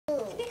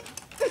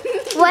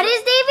What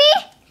is Davy?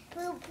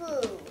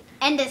 Poo-poo.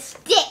 And a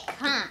stick,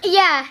 huh?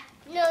 Yeah.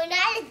 No,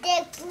 not a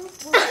dick.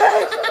 Poo-poo.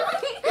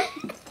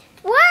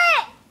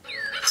 What?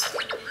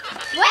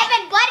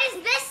 Evan, what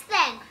is this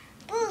then?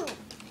 Poo.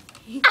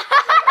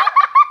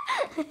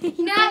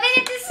 No, Evan,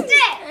 it's a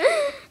stick.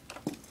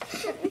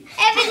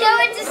 Evan, no,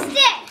 it's a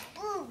stick.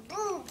 Poo,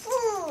 poo,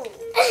 poo.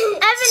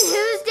 Evan,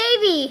 who's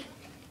Davy?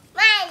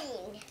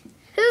 Mine.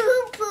 Who?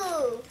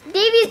 Poo-poo.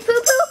 Davy's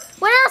poo-poo?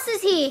 What else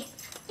is he?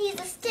 He's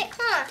a stick,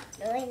 huh?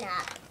 No, he's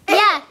not.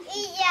 Yeah.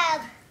 He's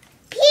a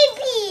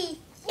pee-pee.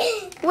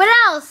 What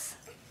else?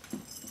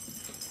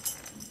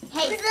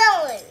 Hey,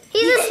 Flowing.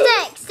 He's a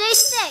stick. Say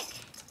stick.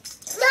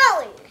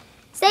 Flowing.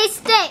 Say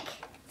stick.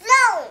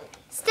 Flowing.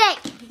 Stick.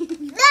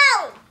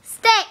 Flowing.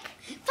 Stick.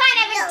 fine,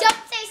 Evan,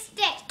 don't say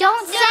stick.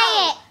 Don't No.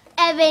 say it,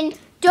 Evan.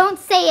 Don't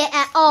say it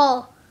at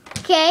all.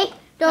 Okay?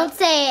 Don't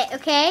say it,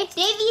 okay?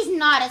 Davy's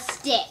not a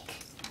stick.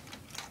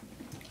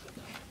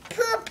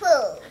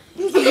 Poo-poo.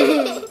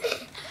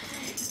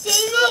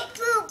 Davy,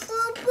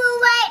 poo-poo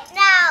right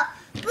now.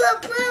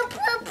 Poo-poo.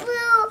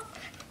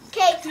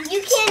 Okay,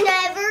 you can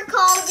never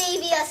call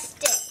Davy a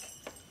stick.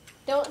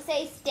 Don't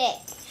say stick.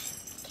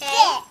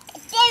 Okay?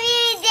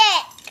 Davy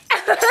dick.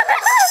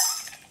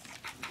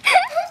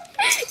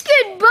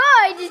 Good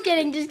boy. Just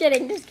kidding. No.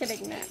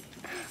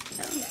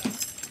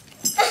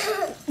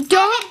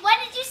 Don't. Evan, what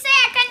did you say?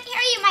 I couldn't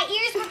hear you. My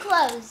ears were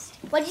closed.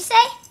 What'd you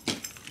say?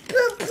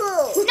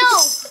 Poo-poo. No.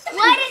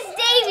 What is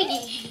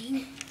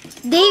Davy?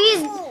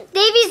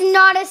 Davy's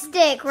not a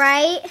stick,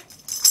 right?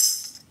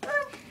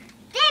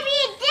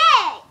 Davy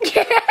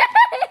dick.